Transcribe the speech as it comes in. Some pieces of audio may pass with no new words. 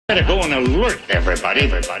Better go and alert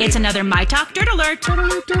everybody. It's another My Talk Dirt Alert.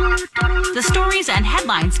 The stories and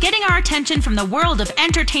headlines getting our attention from the world of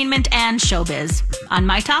entertainment and showbiz on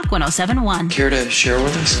My Talk 107.1. Care to share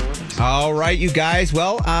with us? All right, you guys.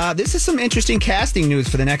 Well, this is some interesting casting news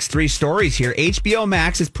for the next 3 stories here. HBO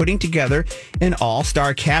Max is putting together an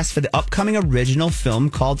all-star cast for the upcoming original film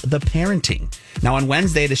called The Parenting. Now, on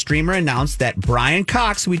Wednesday, the streamer announced that Brian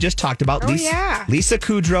Cox, who we just talked about, Lisa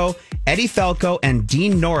Kudrow, Eddie Falco, and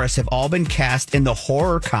Dean Norris have all been cast in the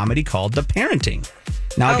horror comedy called The Parenting.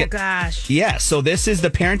 Now, gosh. Yeah, so this is The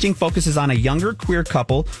Parenting focuses on a younger queer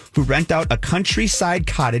couple who rent out a countryside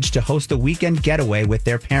cottage to host a weekend getaway with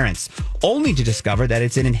their parents, only to discover that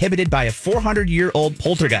it's inhabited by a 400-year-old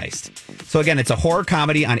poltergeist. So again, it's a horror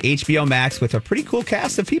comedy on HBO Max with a pretty cool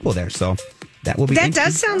cast of people there, so that will be That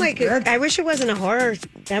does sound like I wish it wasn't a horror.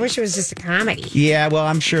 I wish it was just a comedy. Yeah, well,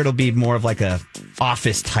 I'm sure it'll be more of like a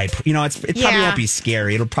office type. You know, it probably won't be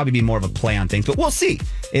scary. It'll probably be more of a play on things, but we'll see.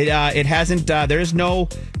 It hasn't. There is no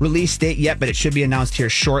release date yet, but it should be announced here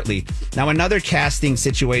shortly. Now, another casting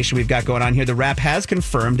situation we've got going on here. The Wrap has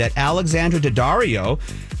confirmed that Alexandra Daddario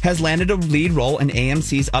has landed a lead role in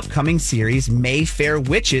AMC's upcoming series Mayfair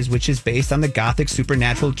Witches, which is based on the Gothic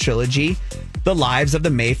supernatural trilogy The Lives of the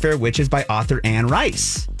Mayfair Witches by author Anne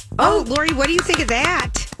Rice. Oh, Lori, what do you think of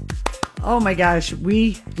that? Oh my gosh,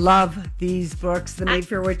 we love these books. The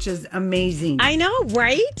Mayfair Witch is amazing. I know,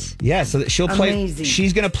 right? Yeah, so she'll play. Amazing.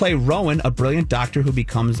 She's going to play Rowan, a brilliant doctor who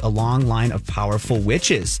becomes a long line of powerful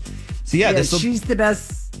witches. So she's the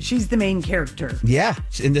best. She's the main character. Yeah,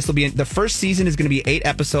 and this will be the first season is going to be 8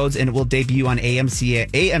 episodes, and it will debut on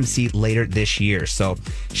AMC later this year. So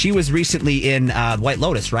she was recently in White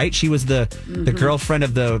Lotus, right? She was the girlfriend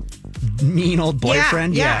of the mean old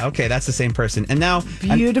boyfriend. Yeah. Okay, that's the same person. And now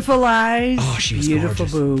beautiful eyes. Oh, she was beautiful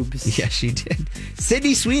gorgeous. boobs. Yeah, she did.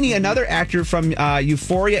 Sydney Sweeney, another actor from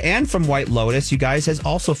Euphoria and from White Lotus, you guys, has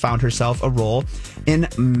also found herself a role in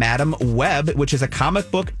Madam Web, which is a comic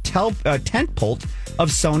book tentpole of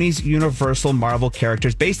Sony's Universal Marvel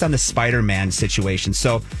characters based on the Spider-Man situation.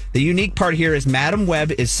 So the unique part here is Madam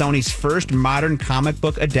Web is Sony's first modern comic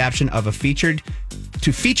book adaptation of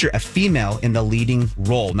to feature a female in the leading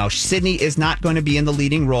role. Now, Sydney is not going to be in the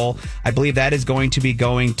leading role. I believe that is going to be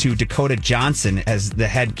going to Dakota Johnson as the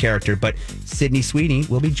head character, but Sydney Sweeney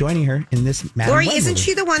will be joining her in this Madam Lori, Web isn't movie.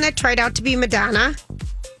 she the one that tried out to be Madonna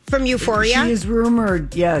from Euphoria? She is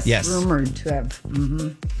rumored, yes. Rumored to have.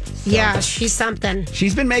 Yeah, she's something.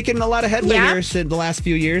 She's been making a lot of headway here in the last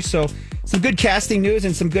few years, so some good casting news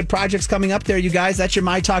and some good projects coming up there, you guys. That's your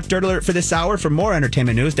My Talk Dirt Alert for this hour. For more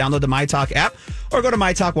entertainment news, download the My Talk app or go to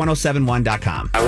mytalk1071.com.